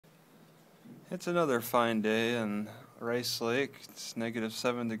It's another fine day in Rice Lake. It's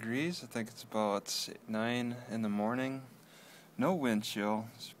 -7 degrees. I think it's about 9 in the morning. No wind chill.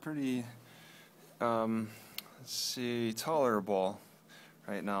 It's pretty, let's see, tolerable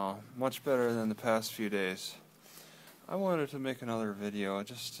right now. Much better than the past few days. I wanted to make another video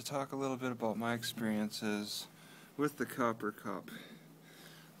just to talk a little bit about my experiences with the copper cup.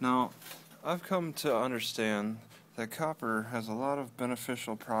 Now, I've come to understand that copper has a lot of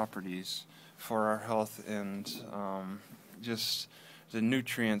beneficial properties for our health, and just the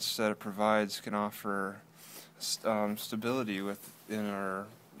nutrients that it provides can offer stability within our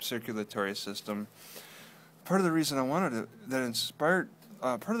circulatory system. Part of the reason that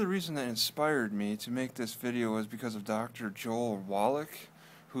inspired me to make this video was because of Dr. Joel Wallach,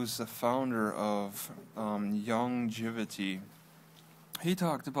 who's the founder of Longevity. He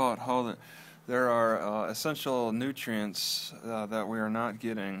talked about how there are essential nutrients that we are not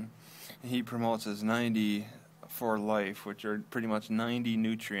getting. He promotes as 90 for life, which are pretty much 90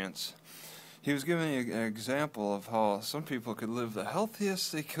 nutrients. He was giving an example of how some people could live the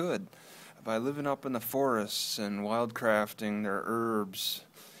healthiest they could by living up in the forests and wildcrafting their herbs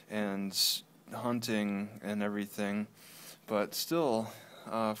and hunting and everything. But still,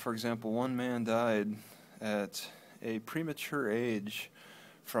 for example, one man died at a premature age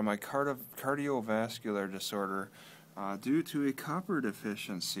from a cardiovascular disorder due to a copper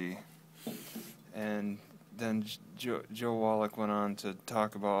deficiency. And then Joe Wallach went on to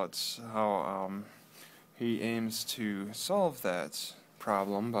talk about how he aims to solve that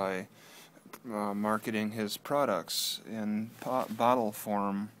problem by marketing his products in bottle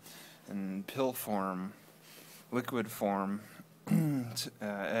form, and pill form, liquid form,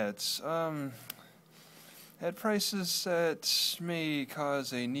 at prices that may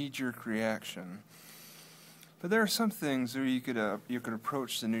cause a knee-jerk reaction. But there are some things where you could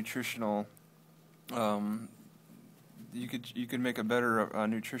approach the nutritional. You could make a better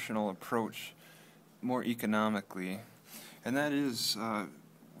nutritional approach more economically, and that is,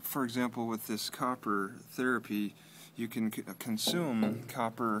 for example, with this copper therapy, you can consume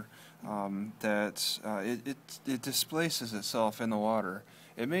copper that it displaces itself in the water.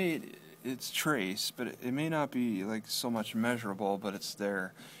 It's trace, but it may not be like so much measurable, but it's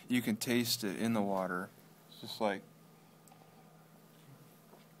there. You can taste it in the water. It's just like,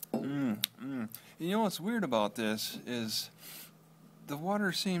 You know what's weird about this is the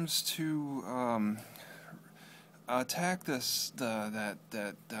water seems to attack say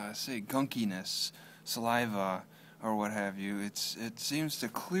gunkiness, saliva, or what have you. It seems to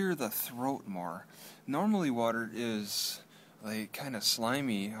clear the throat more. Normally, water is like kind of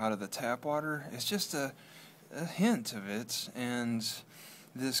slimy out of the tap water. It's just a hint of it, and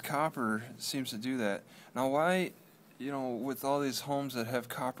this copper seems to do that. Now, why, with all these homes that have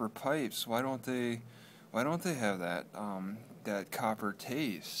copper pipes, why don't they have that copper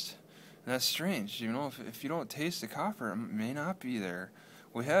taste? And that's strange. If you don't taste the copper, it may not be there.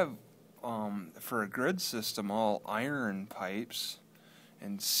 We have, for a grid system, all iron pipes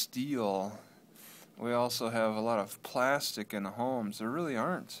and steel. We also have a lot of plastic in the homes. There really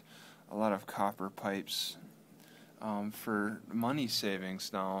aren't a lot of copper pipes for money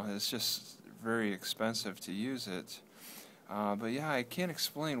savings now. It's just very expensive to use it. But yeah, I can't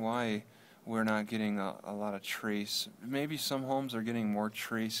explain why we're not getting a lot of trace. Maybe some homes are getting more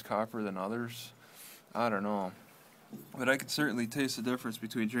trace copper than others. I don't know. But I could certainly taste the difference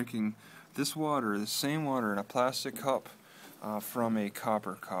between drinking this water, the same water, in a plastic cup from a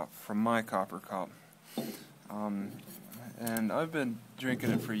copper cup, from my copper cup. And I've been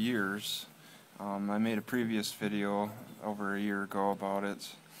drinking it for years. I made a previous video over a year ago about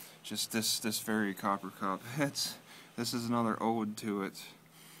it. Just this very copper cup. This is another ode to it.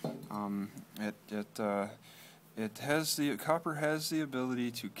 Copper has the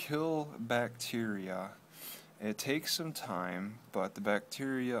ability to kill bacteria. It takes some time, but the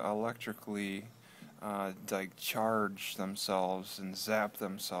bacteria electrically charge themselves and zap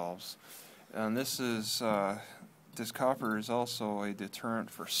themselves. And this copper is also a deterrent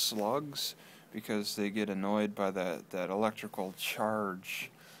for slugs, because they get annoyed by that electrical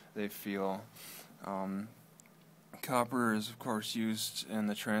charge they feel. Copper is, of course, used in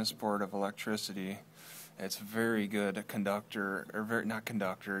the transport of electricity. It's a very good conductor, or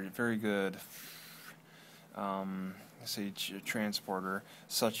very good, transporter,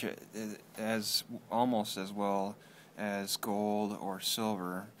 such as almost as well as gold or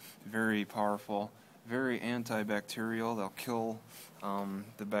silver. Very powerful, very antibacterial. They'll kill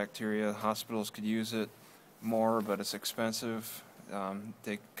the bacteria. Hospitals could use it more, but it's expensive.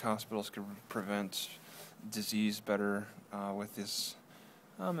 Hospitals could prevent disease better with this.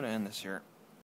 I'm going to end this here.